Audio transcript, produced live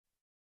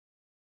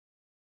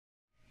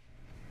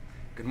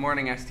Good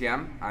morning,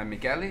 STM. I'm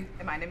Michele.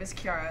 And my name is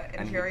Kiara,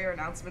 and here are your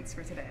announcements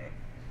for today.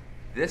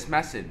 This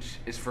message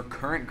is for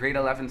current grade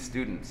 11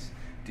 students.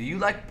 Do you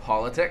like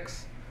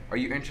politics? Are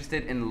you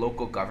interested in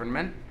local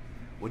government?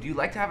 Would you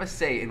like to have a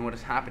say in what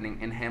is happening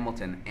in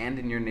Hamilton and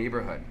in your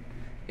neighborhood?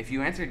 If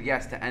you answered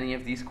yes to any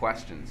of these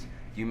questions,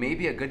 you may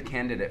be a good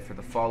candidate for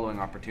the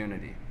following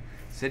opportunity.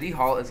 City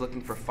Hall is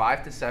looking for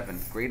 5 to 7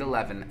 grade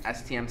 11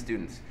 STM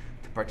students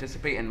to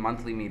participate in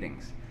monthly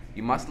meetings.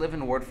 You must live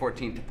in Ward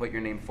 14 to put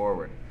your name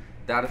forward.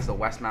 That is the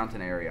West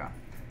Mountain area.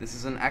 This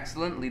is an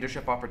excellent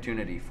leadership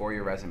opportunity for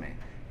your resume.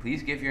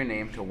 Please give your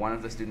name to one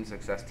of the student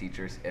success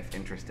teachers if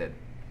interested.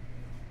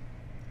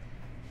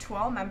 To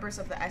all members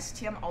of the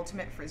STM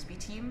Ultimate Frisbee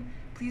team,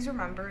 please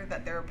remember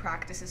that there are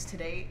practices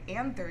today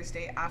and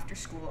Thursday after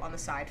school on the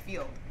side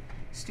field.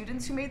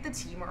 Students who made the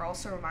team are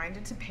also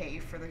reminded to pay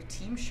for their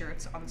team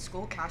shirts on the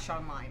school cash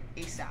online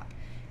ASAP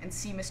and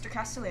see Mr.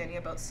 Castellani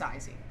about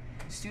sizing.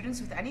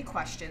 Students with any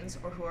questions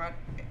or who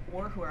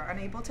are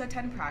unable to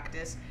attend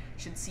practice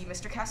should see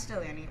Mr.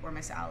 Castellani or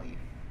Miss Alley.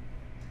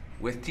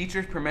 With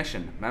teacher's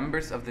permission,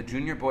 members of the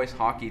junior boys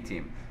hockey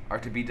team are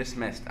to be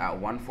dismissed at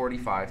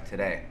 1:45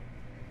 today.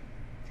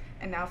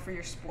 And now for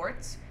your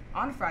sports.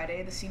 On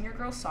Friday, the senior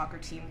girls soccer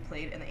team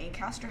played in the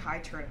Ancaster High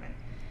tournament.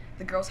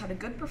 The girls had a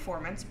good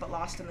performance but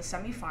lost in the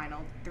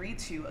semifinal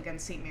 3-2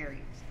 against St.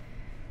 Mary's.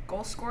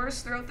 Goal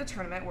scorers throughout the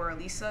tournament were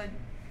Elisa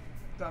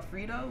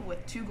Goffredo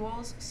with 2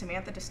 goals,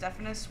 Samantha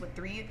DeStefanis with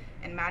 3,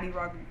 and Maddie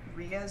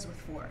Rodriguez with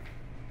 4.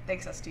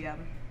 Thanks, STM.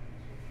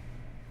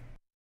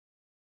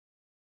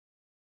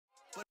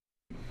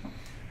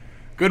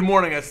 Good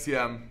morning,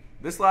 STM.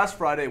 This last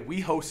Friday,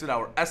 we hosted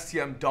our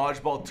STM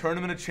Dodgeball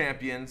Tournament of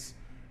Champions,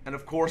 and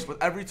of course, with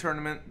every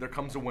tournament, there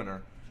comes a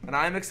winner. And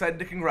I am excited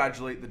to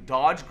congratulate the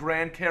Dodge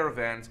Grand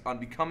Caravans on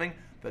becoming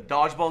the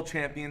Dodgeball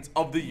Champions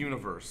of the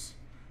Universe.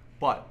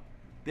 But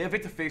they have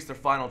yet to face their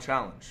final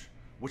challenge,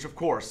 which of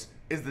course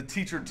is the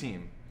teacher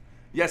team.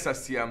 Yes,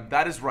 STM,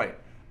 that is right.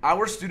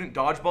 Our student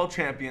Dodgeball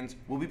Champions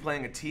will be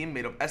playing a team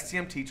made of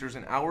STM teachers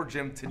in our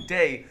gym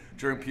today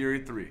during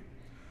period 3.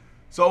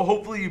 So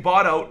hopefully you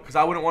bought out, because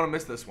I wouldn't want to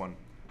miss this one.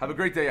 Have a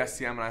great day,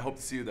 STM, and I hope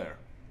to see you there.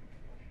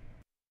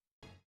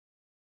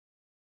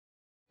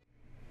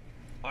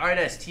 Alright,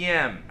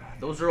 STM,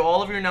 those are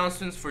all of your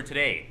announcements for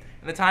today.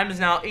 And the time is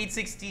now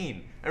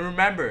 8:16. And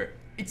remember,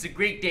 it's a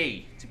great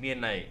day to be a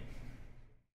knight.